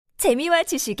재미와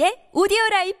지식의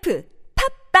오디오라이프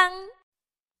팝빵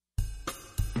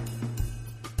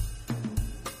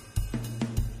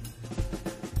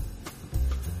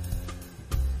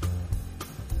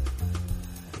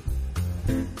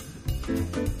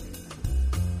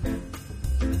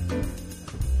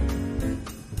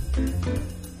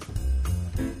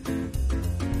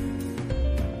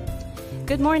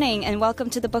Good morning and welcome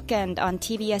to the Bookend on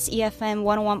TBS EFM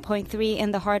 101.3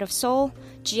 in the heart of Seoul,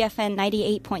 GFN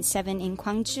 98.7 in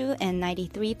Gwangju, and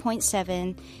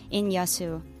 93.7 in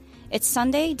Yeosu. It's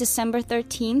Sunday, December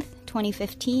 13th,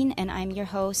 2015, and I'm your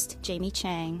host, Jamie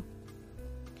Chang.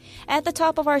 At the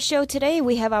top of our show today,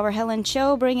 we have our Helen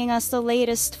Cho bringing us the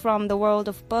latest from the world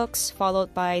of books,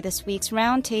 followed by this week's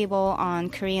roundtable on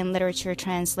Korean literature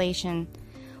translation.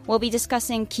 We'll be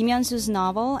discussing Kim Hyun-soo's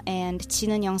novel and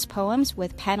Jin Eun-young's poems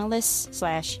with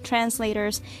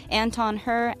panelists/translators Anton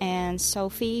Her and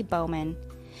Sophie Bowman.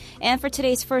 And for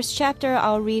today's first chapter,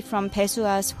 I'll read from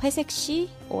Baesua's 회색시,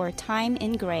 or Time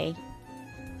in Gray.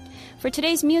 For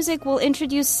today's music, we'll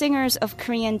introduce singers of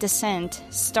Korean descent,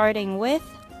 starting with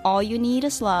All You Need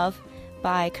Is Love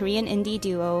by Korean indie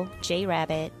duo J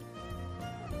Rabbit.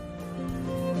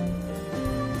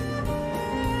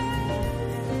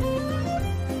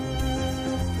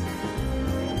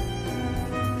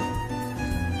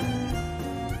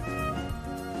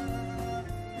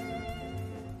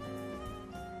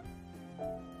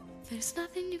 There's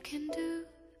nothing you can do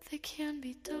that can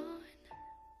be done.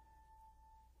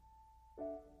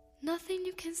 Nothing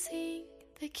you can sing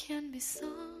that can be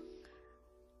sung.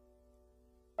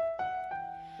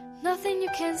 Nothing you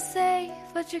can say,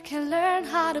 but you can learn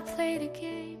how to play the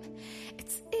game.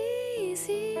 It's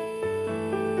easy.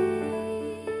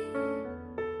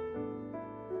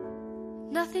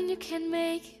 Nothing you can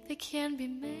make that can be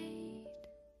made.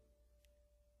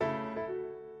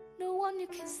 No one you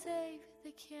can save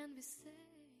that can be saved.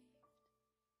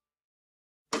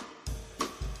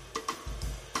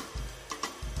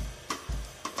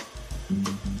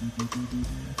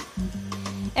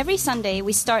 Every Sunday,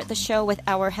 we start the show with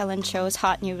our Helen Cho's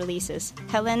hot new releases.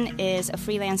 Helen is a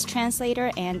freelance translator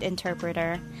and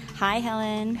interpreter. Hi,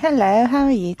 Helen. Hello, how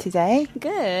are you today?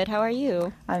 Good. How are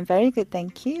you? I'm very good,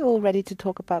 thank you. All ready to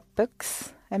talk about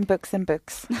books and books and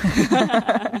books.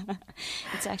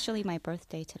 It's actually my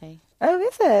birthday today. Oh,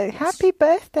 is it? Yes. Happy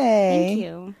birthday. Thank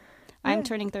you. I'm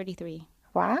turning 33.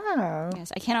 Wow.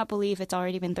 Yes, I cannot believe it's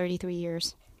already been 33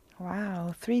 years.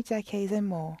 Wow, 3 decades and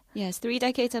more. Yes, 3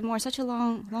 decades and more. Such a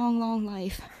long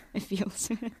life, it feels.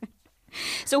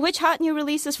 So which hot new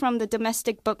releases from the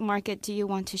domestic book market do you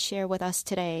want to share with us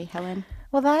today, Helen?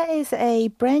 Well, that is a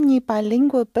brand new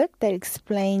bilingual book that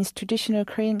explains traditional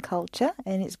Korean culture,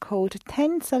 and it's called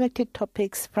 10 Selected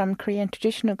Topics from Korean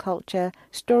Traditional Culture,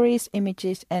 Stories,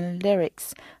 Images, and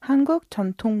Lyrics. 한국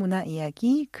전통 문화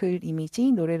이야기, 글,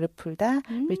 이미지, 노래를 풀다,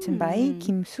 written by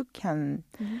Kim Suk-hyun.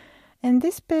 And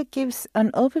this book gives an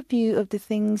overview of the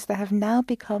things that have now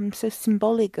become so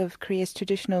symbolic of Korea's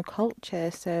traditional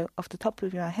culture. So off the top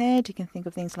of your head, you can think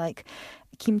of things like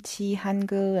kimchi,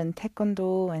 hangul, and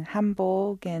taekwondo, and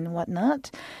hanbok, and whatnot.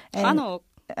 Hanok.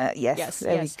 Yes,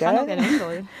 there we go. Hanok and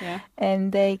Hanbok, yeah.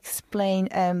 And they explain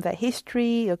the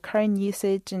history or current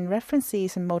usage and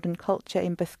references in modern culture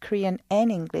in both Korean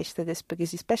and English. So this book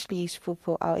is especially useful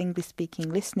for our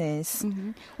English-speaking listeners.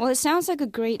 Mm-hmm. Well, it sounds like a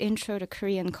great intro to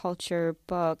Korean culture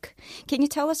book. Can you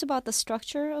tell us about the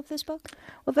structure of this book?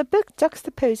 Well, the book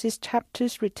juxtaposes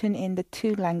chapters written in the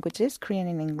two languages, Korean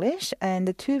and English, and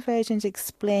the two versions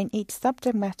explain each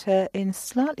subject matter in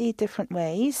slightly different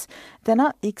ways. They're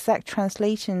not exact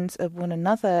translations of one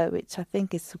another, which I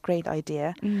think is a great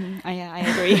idea. I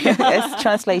agree. As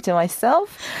translator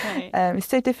myself, right. It's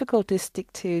so difficult to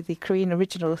stick to the Korean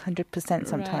original 100%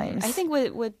 sometimes. Right. I think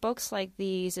with books like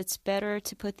these, it's better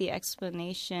to put the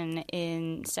explanation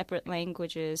in separate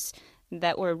languages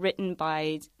that were written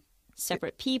by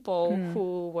separate people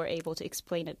who were able to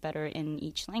explain it better in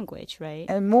each language, right?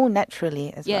 And more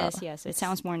naturally as well. Yes, it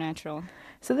sounds more natural.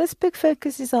 So this book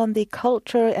focuses on the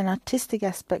cultural and artistic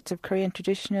aspects of Korean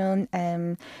tradition.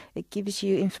 It gives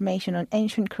you information on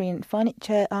ancient Korean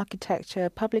furniture, architecture,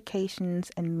 publications,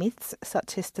 and myths,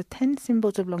 such as the 10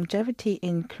 symbols of longevity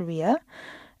in Korea.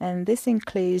 And this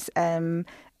includes the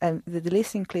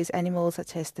list includes animals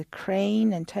such as the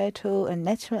crane and turtle and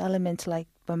natural elements like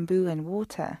bamboo and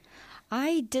water.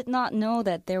 I did not know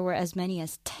that there were as many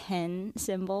as 10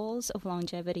 symbols of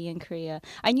longevity in Korea.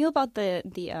 I knew about the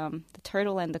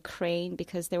turtle and the crane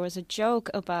because there was a joke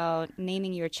about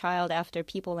naming your child after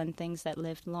people and things that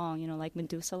lived long, like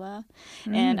Methuselah.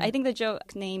 And I think the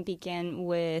joke name began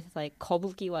with like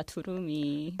거북이와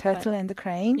두루미. Turtle and the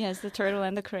crane. Yes, the turtle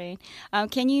and the crane.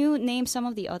 Can you name some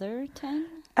of the other 10?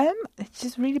 It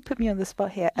just really put me on the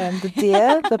spot here. The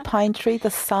deer, the pine tree,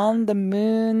 the sun, the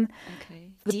moon. Okay.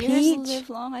 The Deers peach. live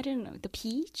long? I didn't know. The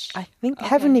peach? I think Okay.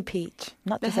 heavenly peach,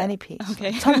 not just any peach.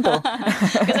 Okay. 청도.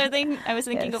 Because I was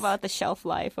thinking Yes. about the shelf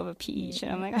life of a peach.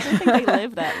 And I'm like, I don't think they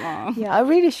live that long. Yeah, I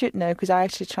really should know because I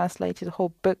actually translated a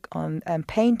whole book on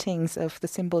paintings of the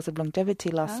symbols of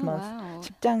longevity last month. Wow.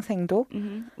 십장생도.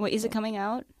 Wait, is it coming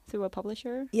out through a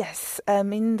publisher? Yes,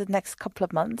 in the next couple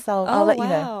of months, I'll let you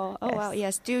know. Oh, wow.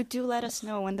 Yes, do let us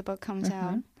know when the book comes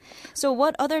out. So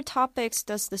what other topics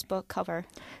does this book cover?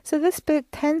 So this book,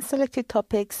 10 selected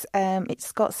topics,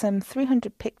 it's got some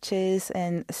 300 pictures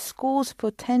and scores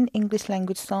for 10 English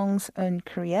language songs on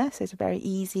Korea. So it's a very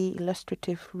easy,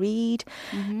 illustrative read.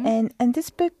 And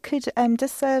this book could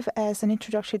just serve as an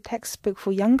introductory textbook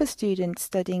for younger students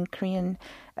studying Korean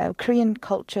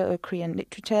culture or Korean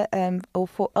literature, or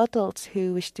for adults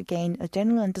who wish to gain a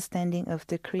general understanding of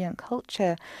the Korean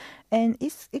culture. And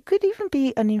it could even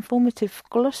be an informative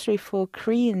glossary for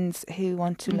Koreans who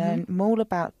want to learn more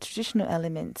about traditional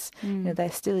elements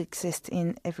that still exist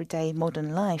in everyday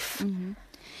modern life.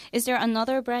 Is there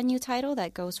another brand new title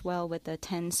that goes well with the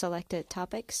 10 selected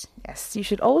topics? Yes, you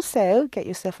should also get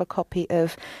yourself a copy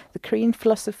of The Korean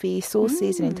Philosophy,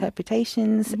 Sources and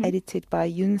Interpretations, edited by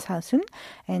Yoon Sa-sun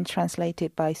and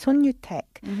translated by Son Yu-taek.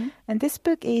 And this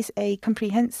book is a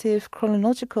comprehensive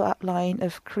chronological outline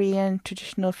of Korean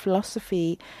traditional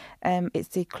philosophy.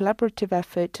 It's a collaborative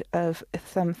effort of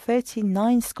some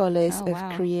 39 scholars of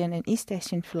Korean and East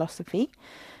Asian philosophy.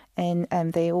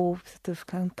 And they all sort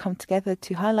of come together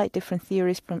to highlight different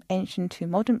theories from ancient to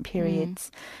modern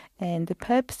periods. And the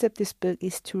purpose of this book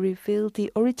is to reveal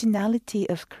the originality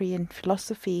of Korean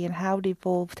philosophy and how it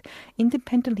evolved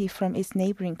independently from its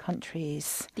neighboring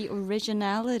countries. The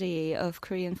originality of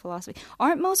Korean philosophy.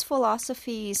 Aren't most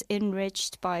philosophies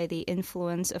enriched by the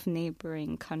influence of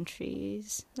neighboring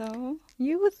countries, though?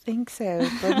 You would think so,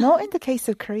 but not in the case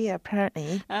of Korea,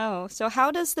 apparently. Oh, so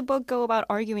how does the book go about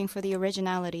arguing for the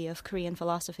originality of Korean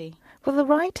philosophy? Well, the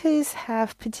writers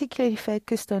have particularly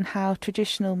focused on how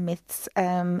traditional myths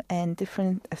and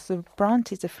different sort of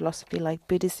branches of philosophy like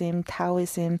Buddhism,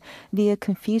 Taoism,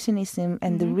 Neo-Confucianism,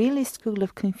 and the realist school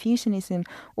of Confucianism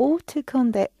all took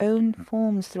on their own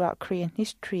forms throughout Korean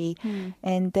history.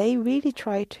 And they really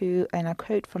try to, and I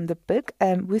quote from the book,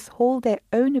 withhold their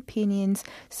own opinions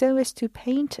so as to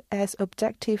paint as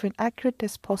objective and accurate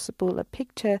as possible a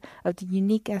picture of the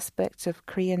unique aspects of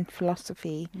Korean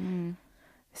philosophy.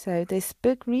 So this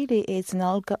book really is an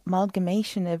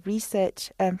amalgamation of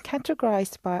research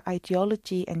categorized by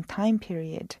ideology and time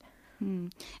period.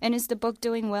 And is the book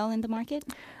doing well in the market?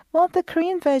 Well, the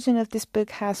Korean version of this book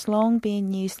has long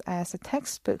been used as a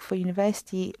textbook for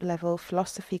university-level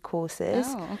philosophy courses.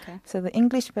 Oh, okay. So the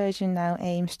English version now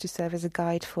aims to serve as a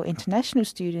guide for international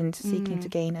students seeking to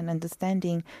gain an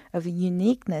understanding of the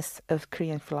uniqueness of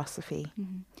Korean philosophy.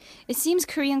 It seems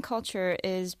Korean culture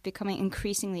is becoming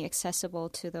increasingly accessible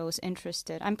to those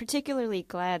interested. I'm particularly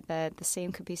glad that the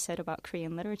same could be said about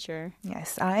Korean literature.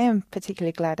 Yes, I am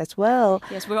particularly glad as well.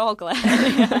 Yes, we're all glad.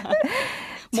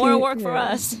 More work for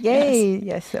us. Yay!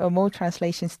 Yes, there are more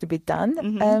translations to be done.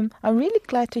 I'm really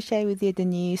glad to share with you the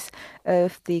news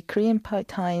of the Korean Poet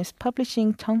Times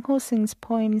publishing Chung Ho-seung's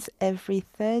poems every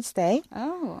Thursday.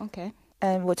 Oh, okay.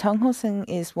 Well, Chung Ho-seung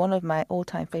is one of my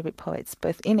all-time favorite poets,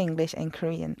 both in English and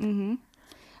Korean.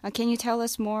 Can you tell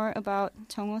us more about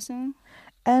Chung Ho-seung?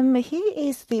 He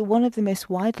is one of the most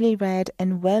widely read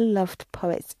and well-loved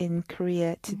poets in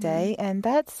Korea today, and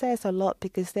that says a lot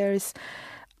because there's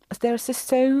just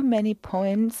so many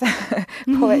poems,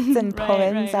 poets and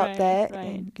poems out there.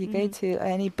 And you go to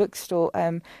any bookstore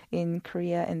in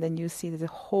Korea and then you see there's a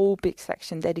whole big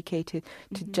section dedicated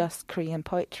to just Korean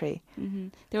poetry.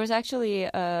 There was actually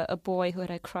a boy who had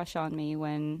a crush on me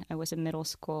when I was in middle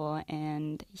school,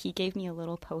 and he gave me a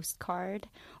little postcard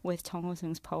with Chung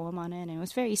Ho-seung's poem on it, and it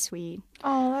was very sweet.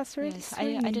 Oh, that's really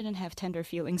sweet. I didn't have tender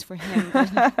feelings for him.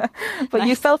 But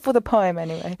you fell for the poem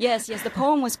anyway. Yes, the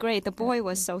poem was great. The boy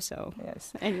was so so.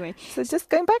 Yes. Anyway. So just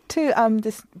going back to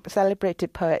this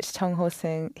celebrated poet Chung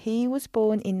Ho-seung, he was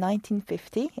born in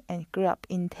 1950 and grew up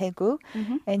in Daegu.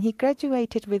 And he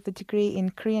graduated with a degree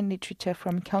in Korean literature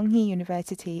from Kyunghee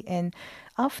University. And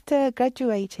after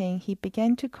graduating, he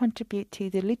began to contribute to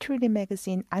the literary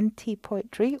magazine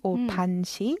Anti-Poetry, or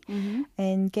Banshi,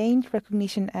 and gained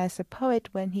recognition as a poet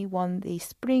when he won the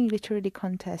Spring Literary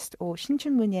Contest, or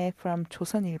신춘문예, from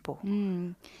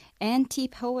조선일보.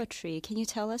 Anti-poetry. Can you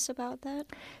tell us about that?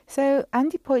 So,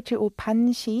 Anti-Poetry, or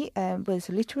Banshi, was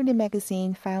a literary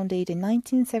magazine founded in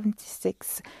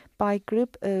 1976 by a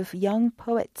group of young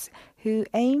poets who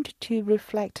aimed to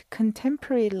reflect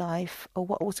contemporary life or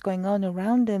what was going on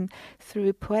around them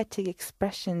through poetic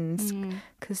expressions,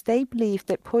 because they believed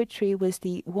that poetry was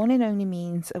the one and only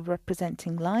means of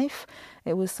representing life.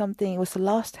 It was the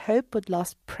last hope or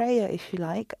last prayer, if you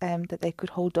like, that they could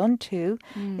hold on to,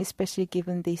 especially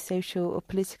given the social or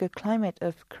political climate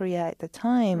of Korea at the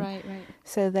time. Right.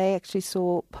 So they actually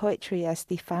saw poetry as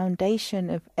the foundation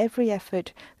of every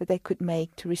effort that they could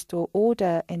make to restore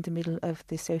order in the middle of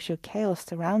the social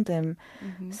chaos around them.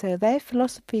 So their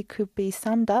philosophy could be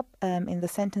summed up in the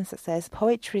sentence that says,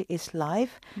 poetry is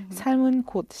life, 삶은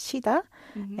곧 시다.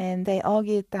 And they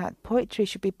argued that poetry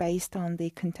should be based on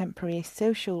the contemporary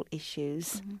social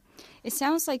issues. It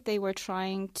sounds like they were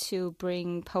trying to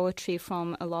bring poetry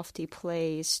from a lofty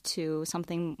place to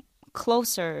something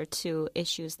closer to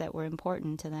issues that were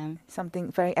important to them. Something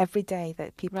very everyday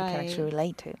that people can actually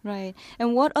relate to. Right.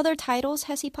 And what other titles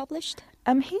has he published?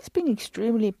 He's been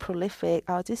extremely prolific.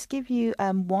 I'll just give you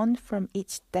one from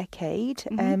each decade.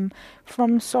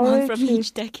 From sorrow One from to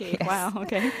each decade. Yes. Wow.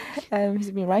 Okay.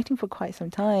 He's been writing for quite some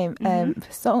time.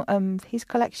 His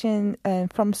collection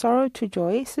From Sorrow to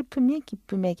Joy, 슬픔이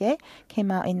기쁨에게,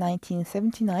 came out in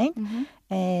 1979.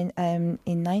 And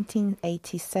in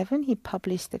 1987, he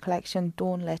published the collection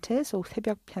Dawn Letters, or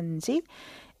새벽 편지.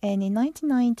 And in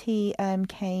 1990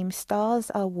 came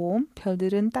Stars Are Warm,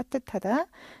 별들은 따뜻하다.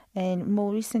 And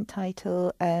more recent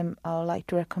title I would like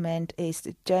to recommend is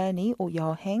Journey, or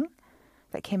여행,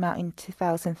 that came out in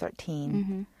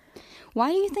 2013.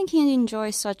 Why do you think he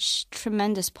enjoys such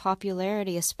tremendous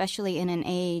popularity, especially in an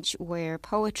age where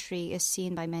poetry is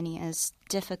seen by many as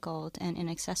difficult and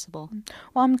inaccessible?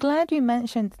 Well, I'm glad you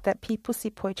mentioned that people see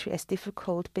poetry as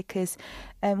difficult, because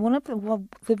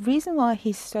the reason why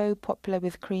he's so popular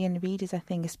with Korean readers, I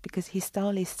think, is because his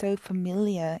style is so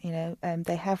familiar.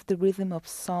 They have the rhythm of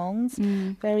songs,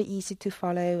 very easy to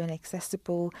follow and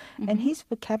accessible, and his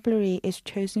vocabulary is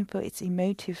chosen for its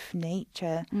emotive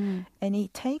nature, and he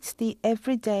takes the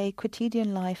everyday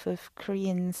quotidian life of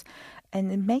Koreans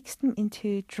and it makes them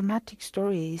into dramatic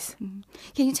stories.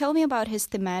 Can you tell me about his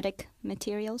thematic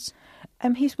materials?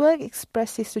 His work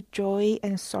expresses the joy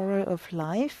and sorrow of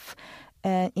life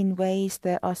in ways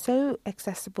that are so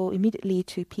accessible immediately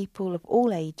to people of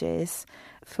all ages.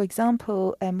 For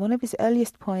example, one of his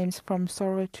earliest poems, From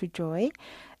Sorrow to Joy,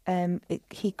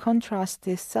 he contrasts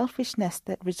the selfishness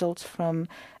that results from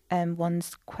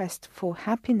one's quest for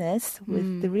happiness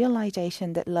with the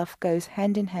realization that love goes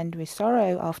hand in hand with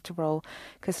sorrow, after all,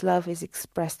 because love is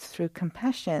expressed through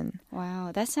compassion.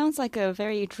 Wow, that sounds like a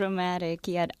very dramatic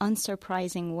yet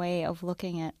unsurprising way of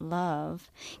looking at love.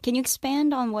 Can you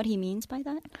expand on what he means by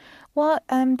that? Well,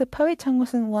 the poet Chung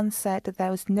Ho-seung once said that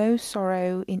there was no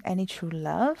sorrow in any true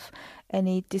love, and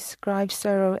he describes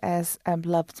sorrow as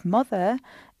love's mother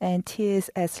and tears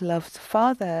as love's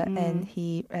father. And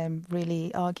he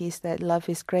really argues that love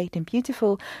is great and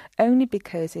beautiful only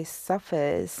because it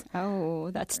suffers.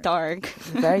 Oh, that's dark.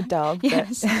 Very dark.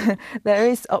 Yes. But there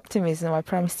is optimism, I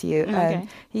promise you. Okay.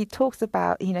 He talks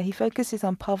about, he focuses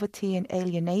on poverty and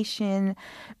alienation,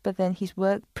 but then his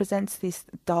work presents these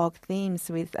dark themes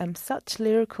with such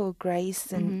lyrical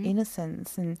grace and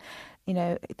innocence. And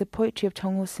the poetry of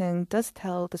Chung Ho-seung does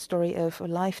tell the story of a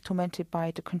life tormented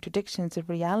by the contradictions of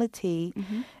reality.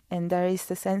 And there is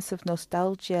the sense of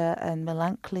nostalgia and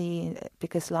melancholy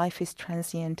because life is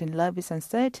transient and love is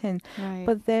uncertain. Right.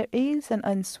 But there is an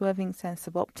unswerving sense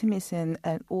of optimism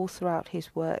all throughout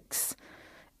his works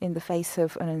in the face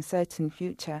of an uncertain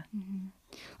future.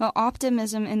 Well,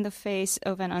 optimism in the face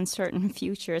of an uncertain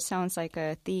future sounds like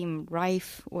a theme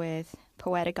rife with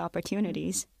poetic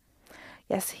opportunities.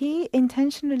 Yes, he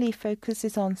intentionally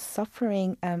focuses on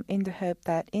suffering in the hope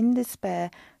that in despair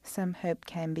some hope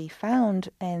can be found,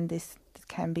 and this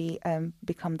can be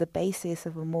become the basis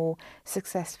of a more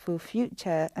successful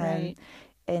future. Right.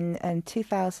 in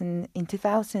 2000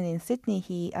 in Sydney,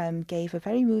 he gave a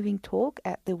very moving talk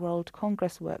at the World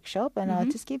Congress workshop, and I'll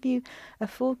just give you a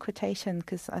full quotation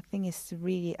because I think it's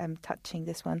really touching,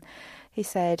 this one. He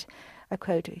said, I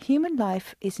quote, "Human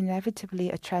life is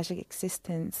inevitably a tragic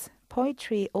existence.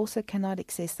 Poetry also cannot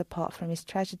exist apart from its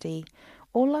tragedy.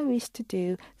 All I wish to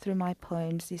do through my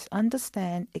poems is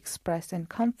understand, express, and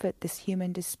comfort this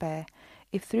human despair.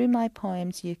 If through my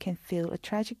poems you can feel a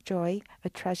tragic joy, a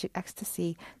tragic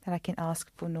ecstasy, then I can ask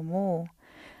for no more."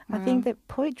 I think that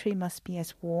poetry must be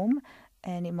as warm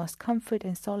and it must comfort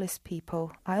and solace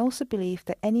people. I also believe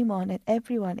that anyone and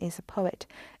everyone is a poet.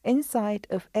 Inside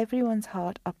of everyone's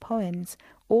heart are poems.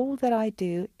 All that I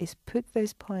do is put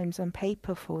those poems on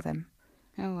paper for them.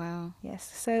 Oh, wow. Yes,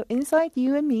 so inside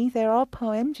you and me, there are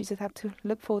poems. You just have to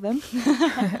look for them,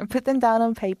 put them down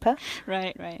on paper.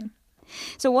 Right.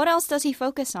 So what else does he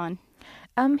focus on?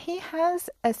 He has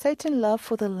a certain love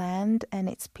for the land and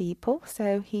its people,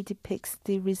 so he depicts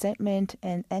the resentment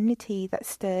and enmity that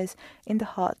stirs in the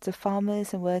hearts of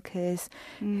farmers and workers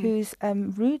whose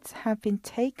roots have been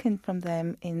taken from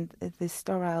them in the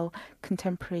sterile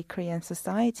contemporary Korean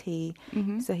society.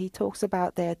 So he talks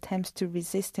about their attempts to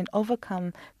resist and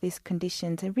overcome these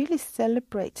conditions and really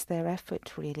celebrates their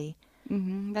effort, really.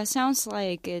 That sounds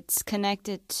like it's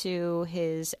connected to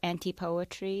his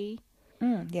anti-poetry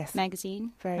yes,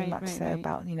 magazine. very much so.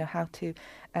 About how to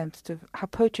how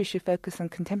poetry should focus on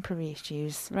contemporary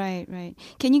issues. Right.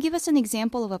 Can you give us an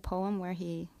example of a poem where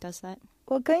he does that?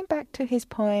 Well, going back to his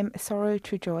poem Sorrow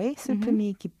to Joy,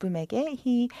 슬픔이 기쁨에게,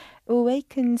 he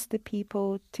awakens the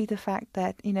people to the fact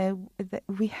that that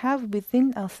we have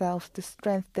within ourselves the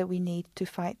strength that we need to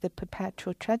fight the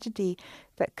perpetual tragedy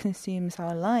that consumes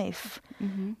our life.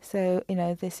 So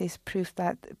this is proof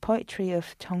that poetry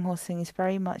of Jung Ho-seung is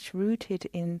very much rooted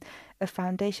in a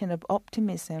foundation of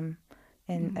optimism.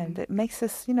 And it makes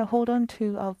us, hold on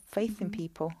to our faith in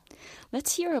people.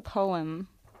 Let's hear a poem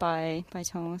by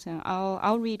Jung Ho-seung.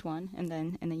 I'll read one, and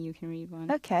then you can read one.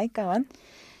 Okay, go on.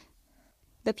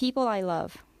 The people I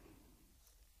love.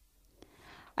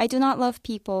 I do not love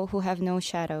people who have no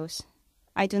shadows.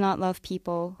 I do not love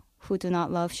people who do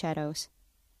not love shadows.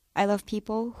 I love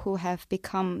people who have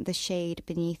become the shade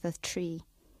beneath a tree.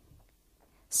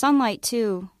 Sunlight,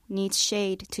 too, needs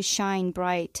shade to shine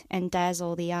bright and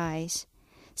dazzle the eyes.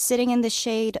 Sitting in the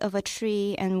shade of a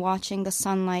tree and watching the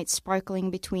sunlight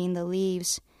sparkling between the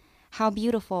leaves, how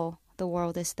beautiful the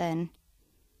world is then.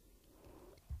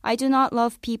 I do not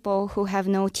love people who have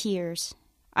no tears.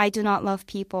 I do not love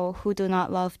people who do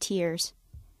not love tears.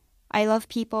 I love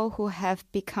people who have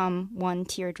become one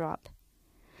teardrop.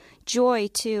 Joy,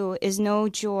 too, is no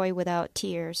joy without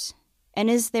tears. And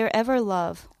is there ever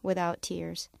love without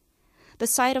tears? The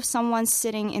sight of someone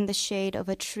sitting in the shade of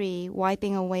a tree,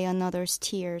 wiping away another's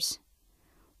tears.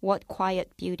 What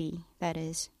quiet beauty that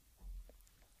is.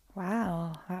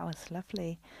 Wow, that was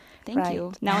lovely. Thank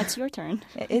you. Now it's your turn.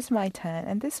 It is my turn,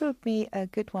 and this would be a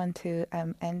good one to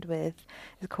end with.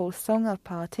 It's called Song of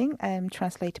Parting,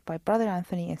 translated by Brother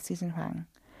Anthony and Susan Huang.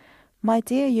 My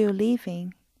dear, you're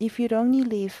leaving. If you'd only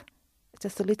leave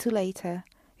just a little later,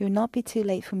 it will not be too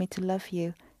late for me to love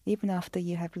you, even after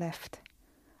you have left.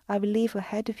 I will leave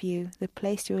ahead of you the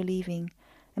place you are leaving,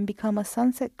 and become a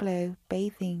sunset glow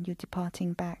bathing your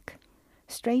departing back,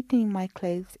 straightening my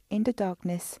clothes in the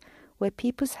darkness where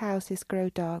people's houses grow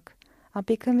dark. I'll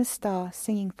become a star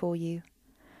singing for you.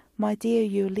 My dear,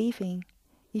 you're leaving.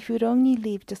 If you'd only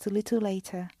leave just a little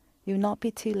later, it will not be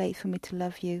too late for me to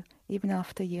love you, even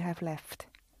after you have left.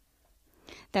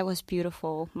 That was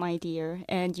beautiful, my dear,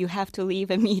 and you have to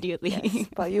leave immediately. Yes,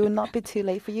 but it will not be too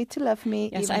late for you to love me.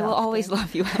 Yes, I will always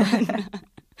love you, Helen.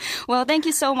 Well, thank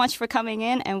you so much for coming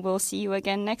in, and we'll see you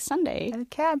again next Sunday.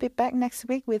 Okay, I'll be back next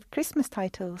week with Christmas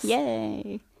titles.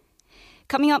 Yay!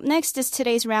 Coming up next is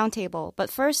today's roundtable, but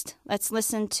first, let's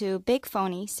listen to Big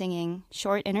Phony singing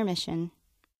Short Intermission.